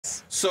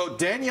So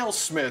Danielle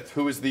Smith,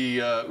 who's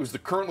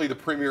currently the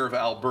Premier of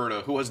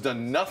Alberta, who has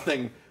done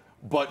nothing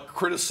but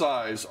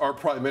criticize our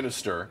Prime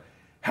Minister,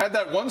 had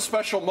that one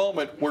special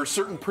moment where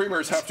certain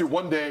premiers have to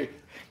one day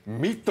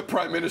meet the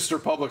Prime Minister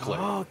publicly.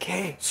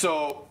 Okay.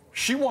 So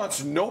she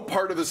wants no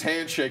part of this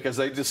handshake as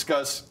they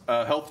discuss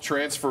health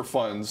transfer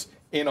funds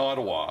in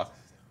Ottawa.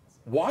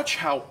 Watch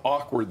how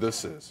awkward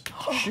this is.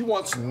 She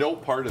wants no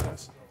part of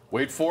this.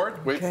 Wait for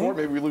it. Wait for it.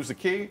 Maybe we lose the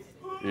key.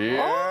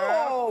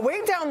 Yeah. Oh,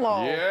 way down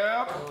low.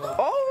 Yeah.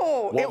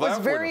 Oh, Well, it was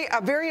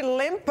very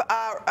limp,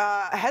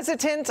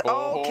 hesitant.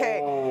 Oh. Okay.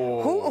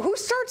 Who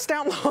starts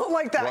down low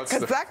like that?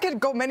 Because that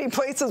could go many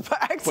places by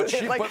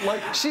accident.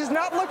 She's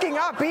not looking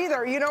up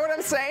either. You know what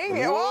I'm saying?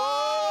 Whoa.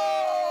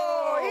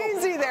 Oh,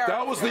 easy there.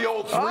 That was the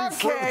old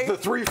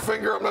three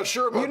finger. I'm not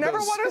sure about this. You never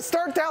want to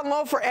start down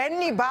low for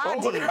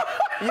anybody.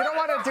 You don't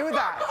want to do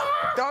that.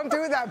 Don't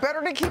do that.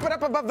 Better to keep it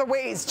up above the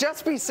waist.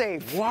 Just be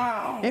safe.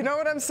 Wow. You know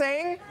what I'm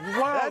saying?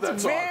 Wow,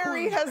 that's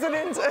very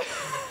hesitant.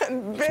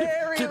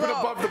 Very keep low. it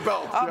above the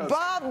belt.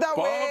 Above the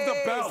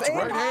waist. Above the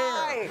belt. Right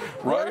here.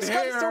 Right worst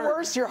comes to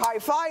worst, you're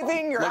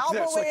high-fiving, you're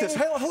elbowing. Like this.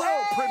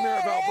 Hello, Premier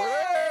of Alberta.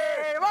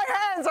 Hey, my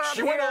hands are up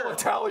She here. went all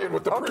Italian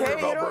with the Premier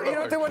of Alberta. You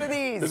don't do one of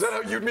these. Is that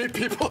how you meet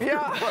people?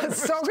 Yeah,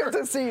 it's so good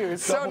to see you.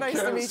 So nice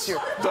to meet you.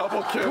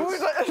 Double kiss.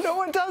 No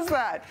one does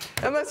that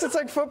unless it's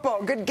like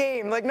football. Good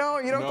game. Like, no,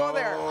 you don't go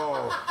there.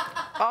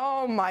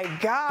 Oh my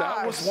gosh.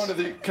 That was one of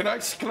the. Can I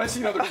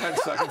see another 10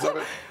 seconds of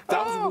it?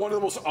 That was one of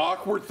the most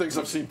awkward things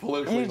I've seen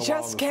politically. You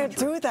just can't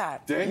do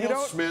that.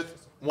 Danielle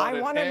Smith.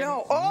 I want to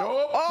know.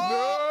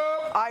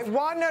 I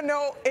want to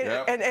know.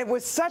 And it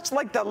was such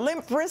like the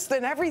limp wrist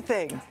and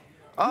everything.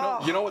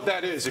 You know what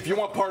that is? If you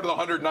want part of the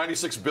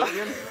 196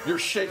 billion, you're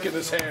shaking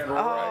this hand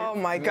right Oh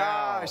my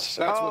gosh.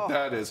 That's what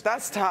that is.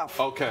 That's tough.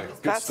 Okay,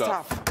 good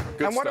stuff. That's tough.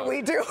 And what do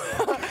we do?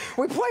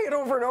 We play it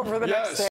over and over the next day.